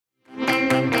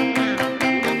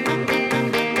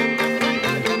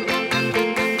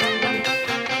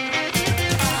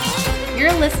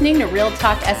listening to Real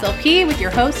Talk SLP with your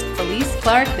host, Felice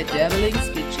Clark, the Deviling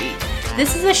Speechy.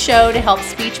 This is a show to help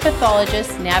speech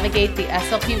pathologists navigate the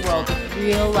SLP world with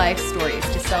real-life stories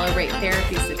to celebrate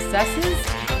therapy successes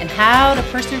and how to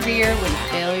persevere when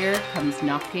failure comes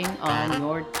knocking on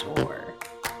your door.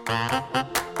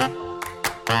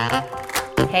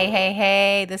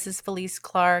 Hey, this is Felice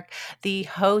Clark, the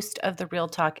host of the Real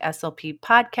Talk SLP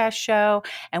podcast show,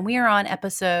 and we are on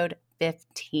episode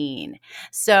 15.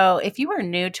 So if you are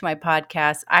new to my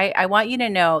podcast, I want you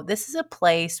to know this is a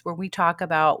place where we talk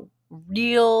about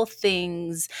real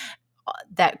things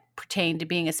that pertain to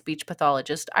being a speech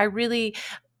pathologist. I think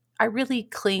I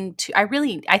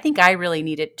really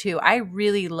need it too. I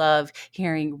really love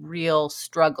hearing real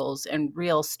struggles and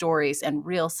real stories and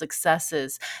real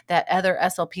successes that other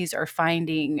SLPs are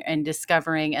finding and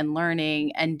discovering and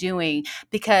learning and doing,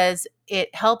 because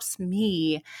it helps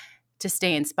me to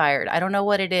stay inspired. I don't know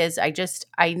what it is. I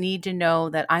need to know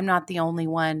that I'm not the only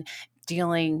one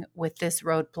dealing with this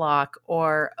roadblock,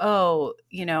 or,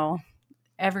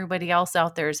 everybody else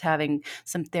out there is having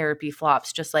some therapy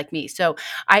flops just like me. So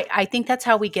I think that's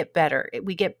how we get better.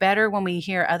 We get better when we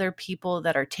hear other people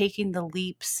that are taking the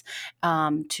leaps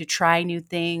to try new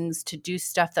things, to do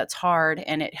stuff that's hard.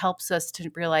 And it helps us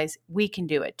to realize we can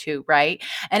do it too, right?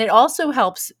 And it also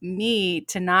helps me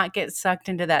to not get sucked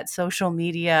into that social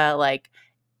media, like,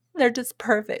 they're just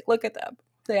perfect. Look at them.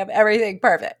 They have everything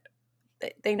perfect.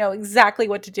 They know exactly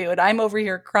what to do. And I'm over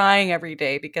here crying every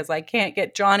day because I can't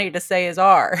get Johnny to say his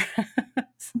R.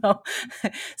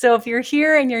 So if you're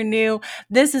here and you're new,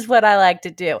 this is what I like to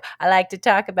do. I like to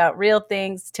talk about real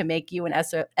things to make you an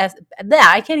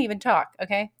I can't even talk,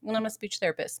 okay? Well, I'm a speech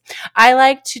therapist. I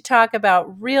like to talk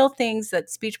about real things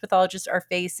that speech pathologists are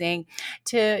facing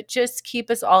to just keep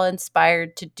us all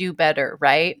inspired to do better,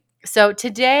 right? So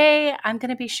today I'm going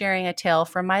to be sharing a tale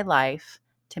from my life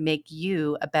to make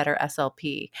you a better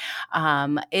SLP.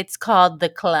 It's called The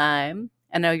Climb.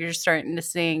 I know you're starting to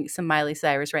sing some Miley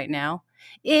Cyrus right now.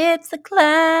 It's the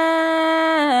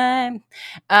climb.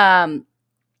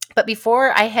 But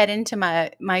before I head into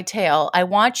my tale, I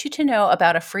want you to know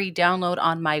about a free download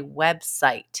on my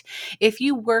website. If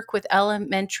you work with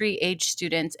elementary age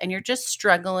students and you're just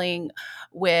struggling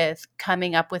with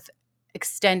coming up with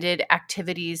extended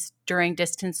activities during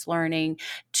distance learning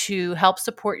to help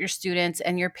support your students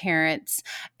and your parents,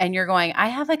 and you're going, I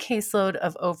have a caseload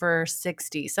of over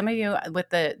 60. Some of you with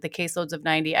the caseloads of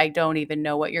 90, I don't even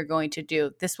know what you're going to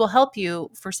do. This will help you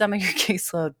for some of your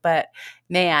caseload, but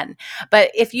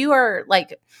if you are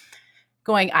like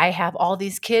going, I have all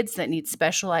these kids that need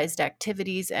specialized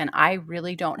activities, and I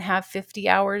really don't have 50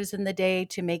 hours in the day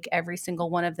to make every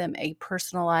single one of them a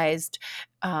personalized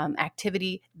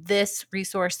activity. This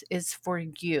resource is for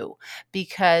you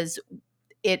because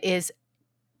it is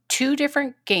 2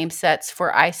 different game sets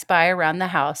for I Spy Around the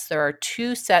House. There are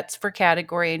 2 sets for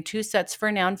category and 2 sets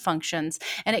for noun functions.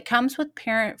 And it comes with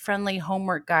parent-friendly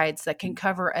homework guides that can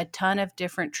cover a ton of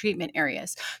different treatment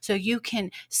areas. So you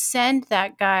can send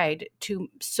that guide to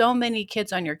so many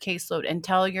kids on your caseload and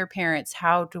tell your parents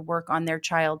how to work on their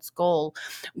child's goal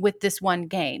with this one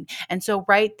game. And so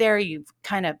right there, you've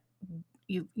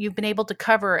been able to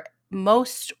cover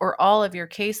most or all of your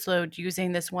caseload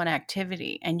using this one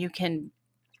activity, and you can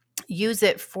use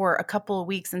it for a couple of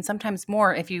weeks and sometimes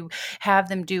more if you have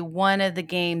them do one of the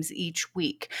games each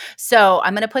week. So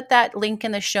I'm going to put that link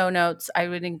in the show notes. I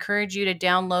would encourage you to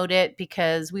download it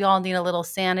because we all need a little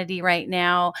sanity right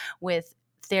now with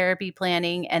therapy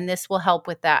planning, and this will help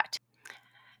with that.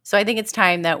 So I think it's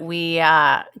time that we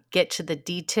get to the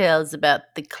details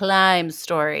about the climb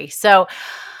story. So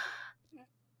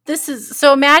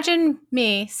imagine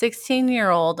me,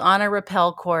 16-year-old, on a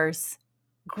rappel course,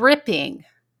 gripping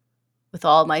with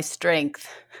all my strength.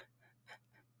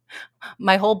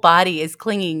 My whole body is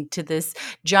clinging to this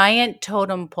giant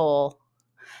totem pole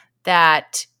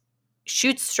that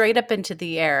shoots straight up into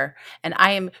the air, and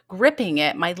I am gripping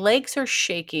it. My legs are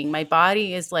shaking. My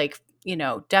body is like,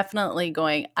 definitely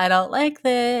going, I don't like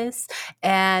this.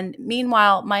 And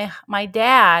meanwhile, my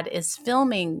dad is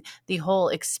filming the whole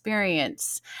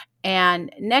experience.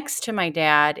 And next to my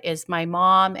dad is my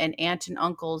mom and aunt and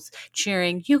uncles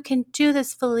cheering, you can do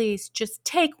this, Felice. Just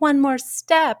take one more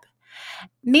step.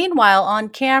 Meanwhile, on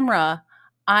camera,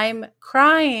 I'm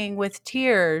crying with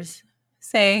tears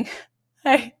saying,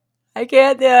 I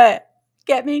can't do it.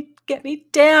 Get me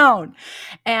down.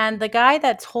 And the guy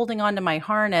that's holding onto my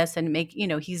harness and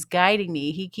he's guiding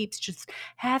me. He keeps just,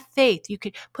 have faith. You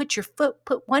could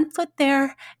put one foot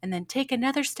there and then take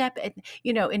another step.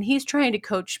 And he's trying to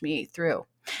coach me through.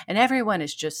 And everyone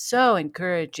is just so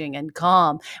encouraging and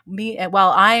calm.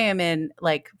 While I am in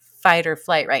like fight or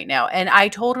flight right now. And I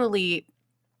totally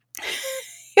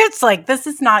it's like, this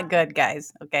is not good,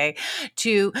 guys. Okay.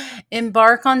 To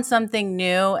embark on something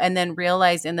new and then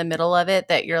realize in the middle of it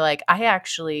that you're like, I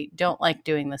actually don't like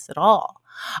doing this at all.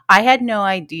 I had no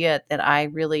idea that I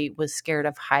really was scared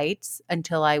of heights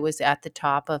until I was at the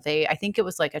top of I think it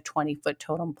was like a 20-foot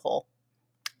totem pole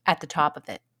at the top of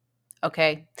it.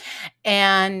 Okay.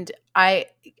 And I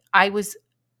was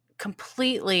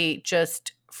completely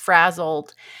just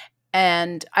frazzled.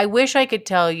 And I wish I could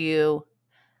tell you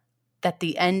that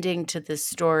the ending to this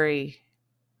story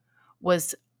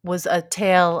was was a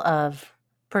tale of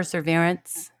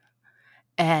perseverance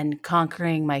and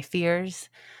conquering my fears,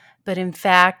 but in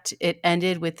fact, it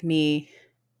ended with me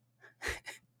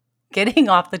getting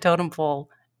off the totem pole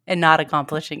and not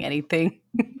accomplishing anything.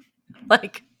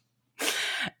 Like,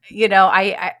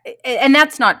 and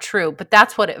that's not true, but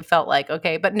that's what it felt like.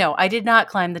 Okay. But no, I did not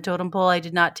climb the totem pole. I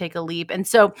did not take a leap. And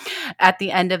so at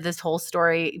the end of this whole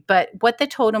story, but what the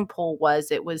totem pole was,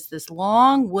 it was this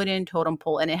long wooden totem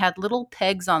pole and it had little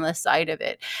pegs on the side of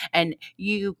it. And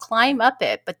you climb up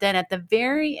it. But then at the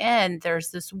very end,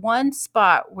 there's this one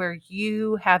spot where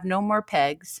you have no more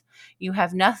pegs. You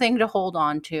have nothing to hold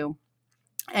on to,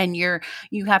 and you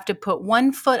have to put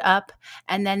one foot up,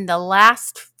 and then the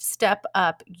last step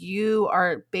up you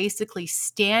are basically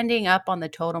standing up on the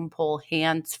totem pole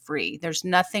hands free. There's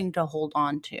nothing to hold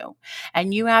on to,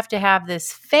 and you have to have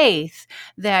this faith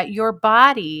that your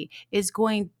body is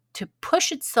going to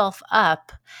push itself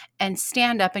up and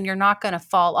stand up, and you're not going to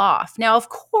fall off. Now, of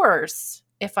course,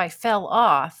 if I fell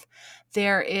off,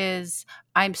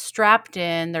 I'm strapped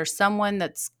in, there's someone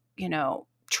that's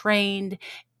trained.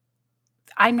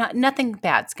 Nothing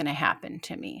bad's going to happen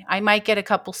to me. I might get a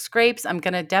couple scrapes. I'm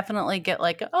going to definitely get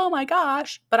like, oh my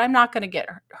gosh, but I'm not going to get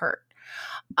hurt.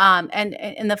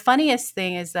 And the funniest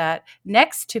thing is that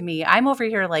next to me, I'm over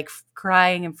here like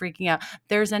crying and freaking out.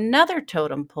 There's another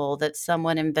totem pole that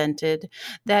someone invented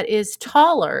that is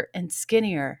taller and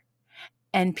skinnier,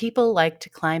 and people like to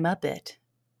climb up it.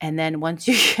 And then once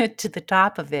you get to the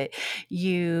top of it,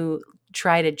 you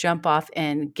try to jump off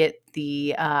and get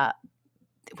the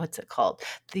what's it called?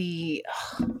 The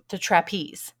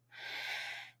trapeze.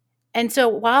 And so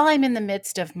while I'm in the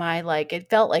midst of it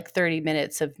felt like 30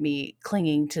 minutes of me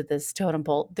clinging to this totem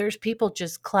pole, there's people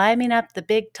just climbing up the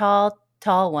big, tall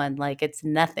one like it's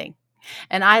nothing.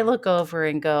 And I look over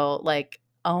and go like,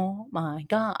 oh my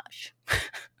gosh.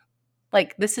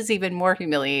 Like, this is even more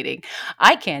humiliating.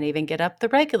 I can't even get up the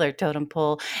regular totem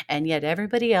pole, and yet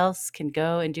everybody else can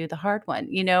go and do the hard one,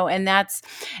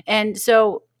 and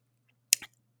so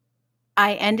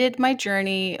I ended my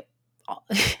journey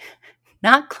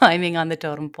not climbing on the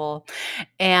totem pole,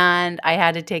 and I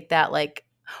had to take that like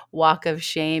walk of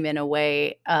shame in a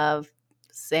way of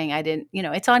saying I didn't,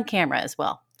 it's on camera as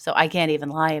well, so I can't even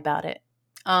lie about it.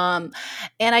 Um,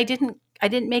 and I didn't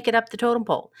make it up the totem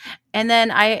pole, and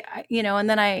then I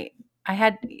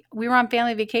had we were on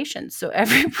family vacation, so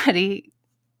everybody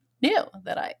knew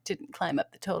that I didn't climb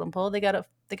up the totem pole. They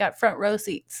got front row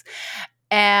seats,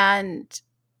 and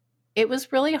it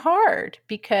was really hard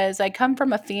because I come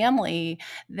from a family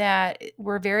that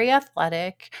were very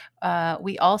athletic.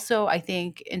 We also, I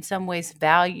think, in some ways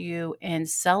value and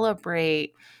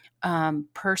celebrate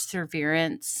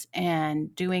perseverance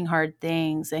and doing hard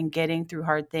things and getting through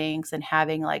hard things and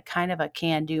having like kind of a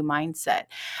can-do mindset.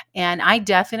 And I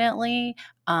definitely,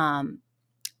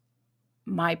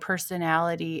 my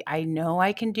personality, I know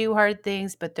I can do hard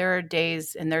things, but there are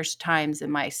days and there's times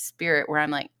in my spirit where I'm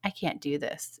like, I can't do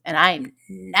this and I'm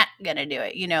not going to do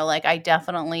it. Like I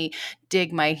definitely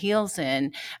dig my heels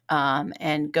in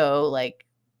and go like,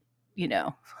 you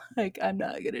know, like I'm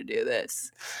not going to do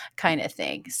this kind of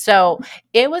thing. So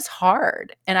it was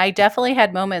hard. And I definitely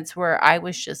had moments where I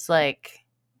was just like,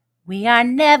 we are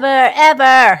never,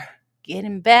 ever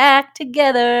getting back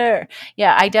together.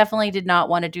 Yeah, I definitely did not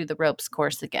want to do the ropes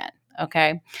course again.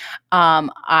 Okay.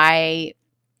 I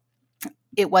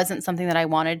It wasn't something that I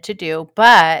wanted to do,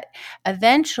 but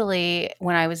eventually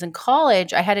when I was in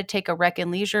college, I had to take a rec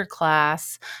and leisure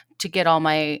class to get all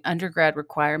my undergrad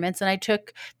requirements. And I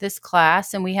took this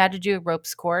class and we had to do a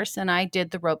ropes course, and I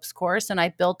did the ropes course and I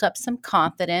built up some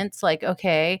confidence like,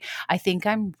 okay, I think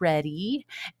I'm ready.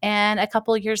 And a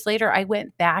couple of years later, I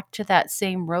went back to that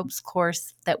same ropes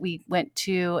course that we went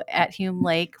to at Hume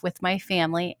Lake with my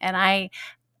family, and I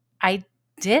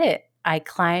did it. I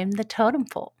climbed the totem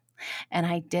pole and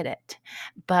I did it.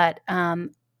 But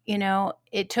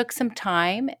it took some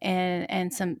time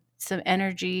and some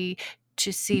energy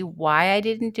to see why I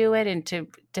didn't do it and to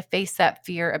face that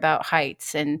fear about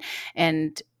heights. And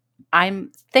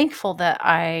I'm thankful that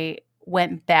I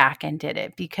went back and did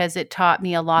it because it taught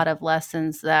me a lot of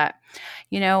lessons that,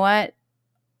 you know what,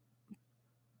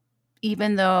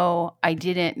 even though I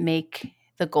didn't make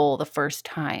the goal the first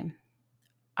time,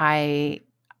 I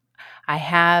I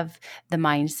have the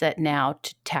mindset now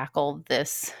to tackle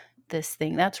this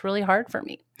thing that's really hard for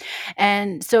me.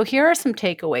 And so here are some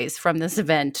takeaways from this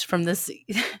event, from this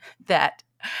that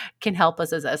can help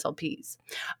us as SLPs.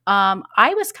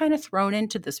 I was kind of thrown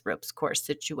into this ropes course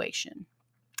situation.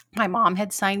 My mom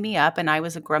had signed me up and I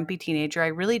was a grumpy teenager. I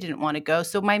really didn't want to go.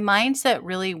 So my mindset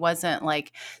really wasn't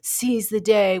like, seize the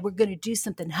day. We're going to do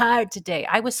something hard today.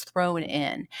 I was thrown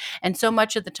in. And so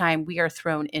much of the time, we are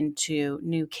thrown into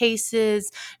new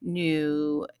cases,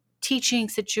 new teaching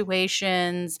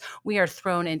situations. We are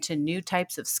thrown into new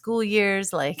types of school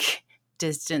years like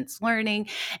distance learning.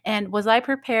 And was I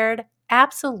prepared?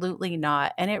 Absolutely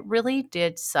not. And it really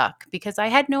did suck because I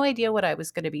had no idea what I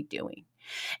was going to be doing.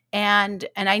 And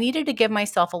I needed to give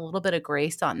myself a little bit of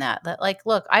grace on that like,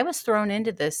 look, I was thrown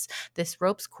into this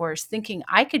ropes course thinking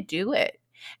I could do it,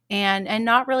 and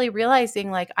not really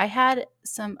realizing like I had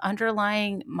some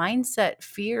underlying mindset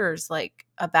fears like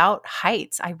about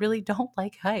heights. I really don't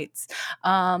like heights.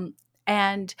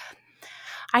 And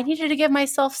I needed to give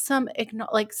myself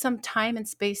like some time and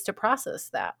space to process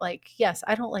that. Like, yes,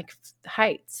 I don't like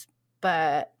heights,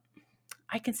 but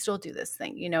I can still do this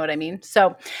thing. You know what I mean?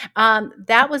 So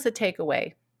that was a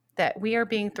takeaway, that we are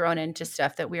being thrown into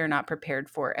stuff that we are not prepared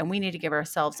for. And we need to give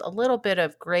ourselves a little bit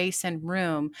of grace and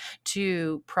room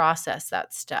to process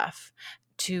that stuff,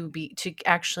 to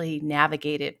actually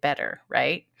navigate it better.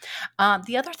 Right.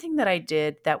 The other thing that I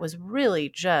did that was really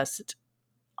just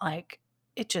like,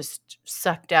 it just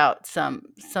sucked out some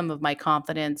of my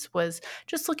confidence was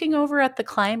just looking over at the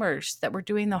climbers that were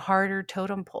doing the harder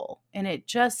totem pole, and it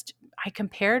just, I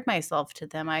compared myself to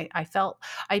them. I felt,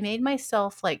 I made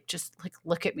myself like, just like,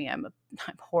 look at me, I'm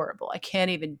horrible, I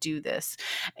can't even do this,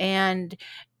 and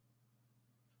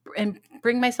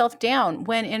bring myself down,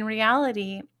 when in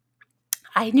reality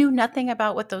I knew nothing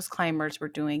about what those climbers were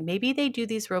doing. Maybe they do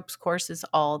these ropes courses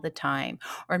all the time,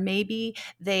 or maybe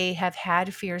they have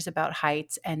had fears about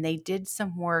heights and they did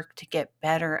some work to get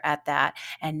better at that.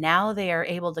 And now they are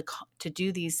able to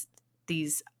do these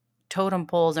totem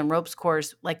poles and ropes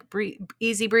course like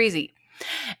easy breezy.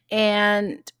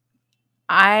 And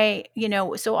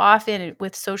so often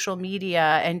with social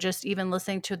media and just even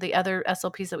listening to the other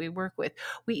SLPs that we work with,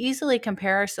 we easily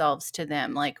compare ourselves to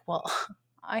them. Like, well,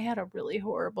 I had a really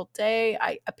horrible day.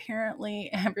 I apparently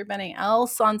everybody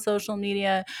else on social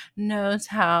media knows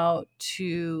how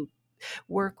to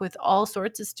work with all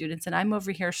sorts of students, and I'm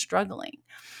over here struggling.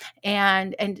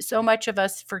 And so much of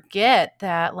us forget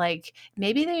that like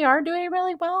maybe they are doing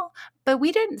really well, but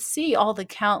we didn't see all the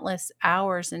countless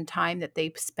hours and time that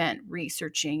they spent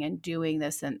researching and doing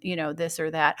this and this or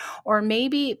that. Or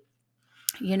maybe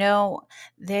you know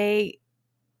they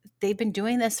they've been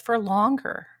doing this for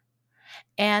longer,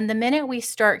 and the minute we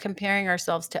start comparing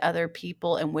ourselves to other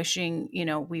people and wishing,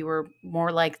 we were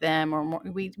more like them, or more,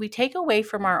 we take away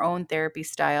from our own therapy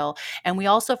style. And we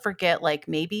also forget like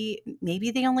maybe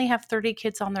they only have 30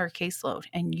 kids on their caseload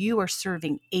and you are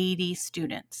serving 80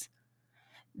 students.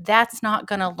 That's not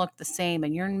going to look the same,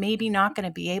 and you're maybe not going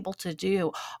to be able to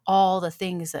do all the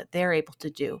things that they're able to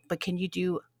do. But can you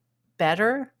do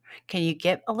better? Can you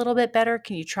get a little bit better?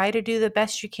 Can you try to do the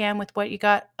best you can with what you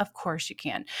got? Of course you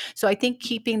can. So I think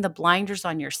keeping the blinders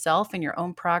on yourself and your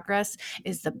own progress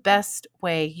is the best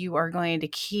way you are going to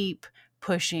keep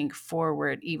pushing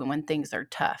forward even when things are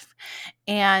tough.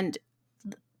 And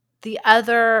the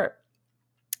other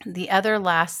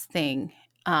last thing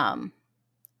that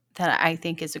I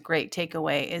think is a great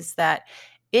takeaway is that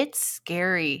it's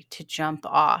scary to jump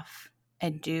off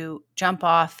into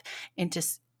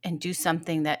and do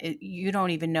something that you don't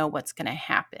even know what's going to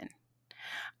happen.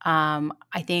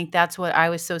 I think that's what I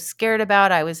was so scared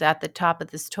about. I was at the top of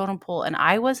this totem pole and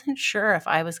I wasn't sure if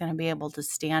I was going to be able to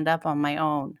stand up on my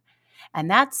own.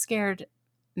 And that scared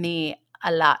me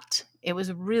a lot. It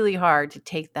was really hard to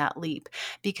take that leap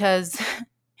because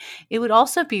it would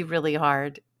also be really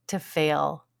hard to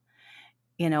fail,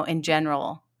 in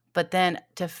general. But then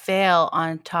to fail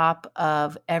on top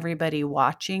of everybody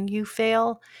watching you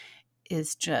fail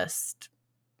is just,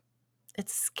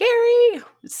 it's scary.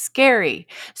 It's scary.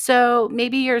 So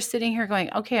maybe you're sitting here going,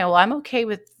 okay, well, I'm okay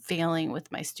with failing with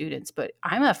my students, but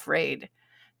I'm afraid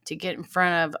to get in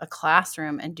front of a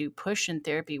classroom and do push-in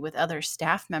therapy with other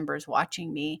staff members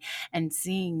watching me and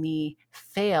seeing me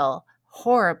fail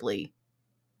horribly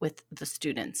with the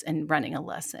students and running a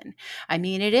lesson. I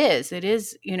mean, it is,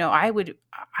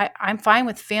 I'm fine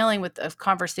with failing with a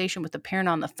conversation with a parent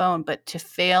on the phone, but to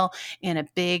fail in a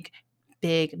big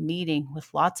big meeting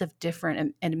with lots of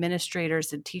different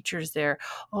administrators and teachers there.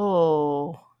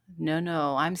 Oh,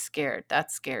 no, I'm scared.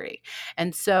 That's scary.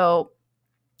 And so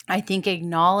I think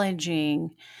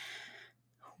acknowledging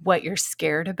what you're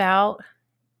scared about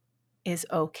is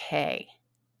okay.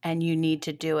 And you need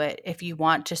to do it if you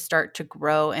want to start to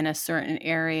grow in a certain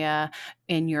area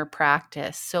in your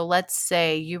practice. So let's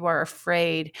say you are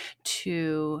afraid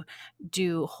to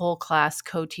do whole class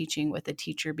co-teaching with a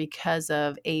teacher because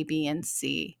of A, B, and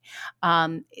C.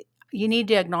 Um, you need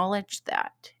to acknowledge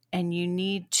that. And you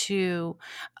need to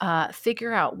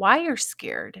figure out why you're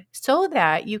scared so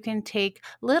that you can take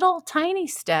little tiny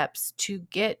steps to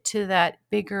get to that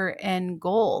bigger end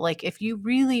goal. Like if you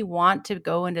really want to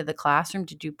go into the classroom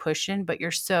to do push-in, but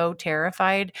you're so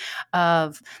terrified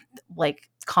of like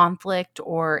conflict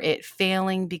or it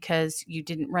failing because you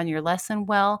didn't run your lesson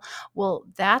well,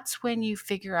 that's when you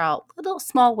figure out little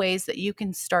small ways that you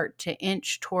can start to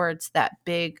inch towards that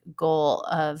big goal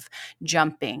of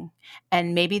jumping.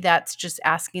 And maybe that's just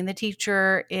asking the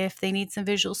teacher if they need some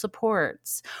visual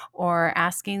supports, or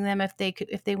asking them if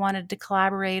they wanted to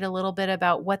collaborate a little bit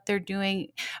about what they're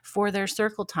doing for their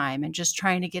circle time, and just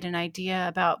trying to get an idea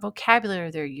about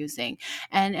vocabulary they're using.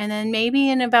 And then maybe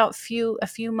in about a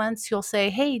few months you'll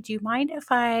say, hey, do you mind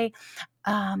if I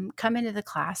come into the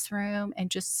classroom and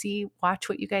just watch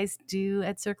what you guys do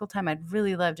at circle time? I'd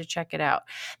really love to check it out.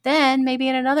 Then maybe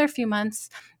in another few months,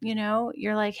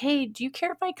 you're like, hey, do you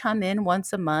care if I come in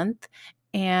once a month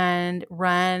and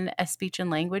run a speech and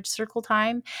language circle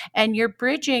time? And you're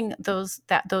bridging those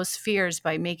fears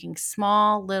by making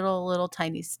small, little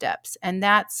tiny steps. And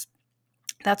that's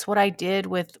what I did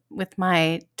with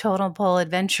my totem pole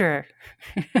adventure.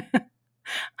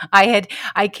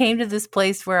 I came to this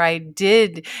place where I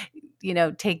did,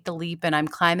 take the leap, and I'm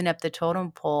climbing up the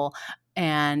totem pole,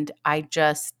 and I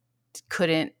just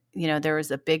couldn't,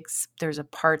 there's a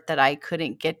part that I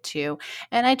couldn't get to,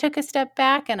 and I took a step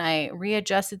back and I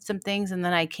readjusted some things, and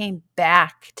then I came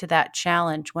back to that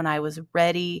challenge when I was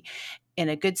ready, in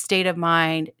a good state of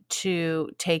mind, to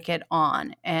take it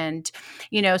on. And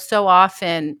so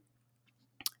often,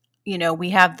 we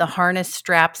have the harness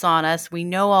straps on us. We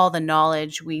know all the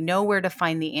knowledge. We know where to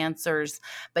find the answers,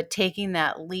 but taking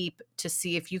that leap to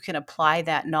see if you can apply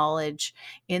that knowledge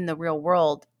in the real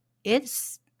world,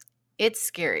 it's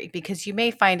scary, because you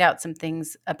may find out some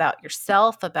things about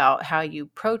yourself, about how you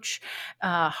approach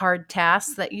hard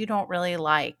tasks that you don't really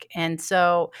like. And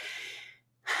so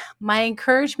my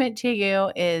encouragement to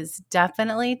you is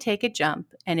definitely take a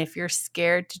jump. And if you're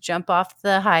scared to jump off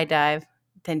the high dive,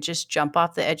 then just jump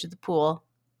off the edge of the pool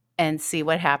and see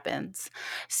what happens.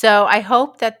 So I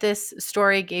hope that this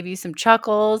story gave you some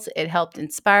chuckles. It helped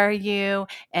inspire you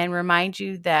and remind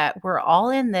you that we're all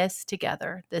in this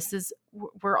together.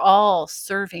 We're all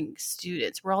serving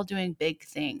students. We're all doing big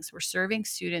things. We're serving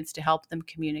students to help them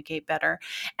communicate better.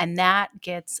 And that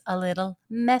gets a little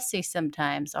messy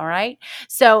sometimes. All right.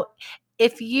 So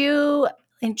if you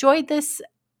enjoyed this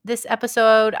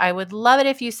episode, I would love it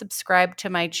if you subscribe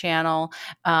to my channel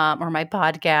or my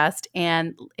podcast.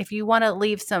 And if you want to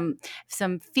leave some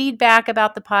feedback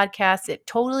about the podcast, it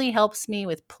totally helps me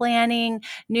with planning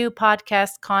new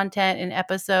podcast content and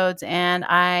episodes. And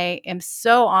I am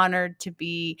so honored to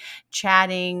be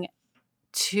chatting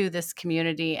to this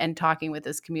community and talking with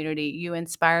this community. You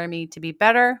inspire me to be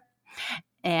better.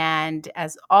 And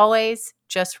as always,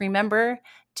 just remember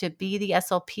to be the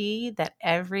SLP that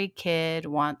every kid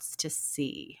wants to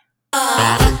see.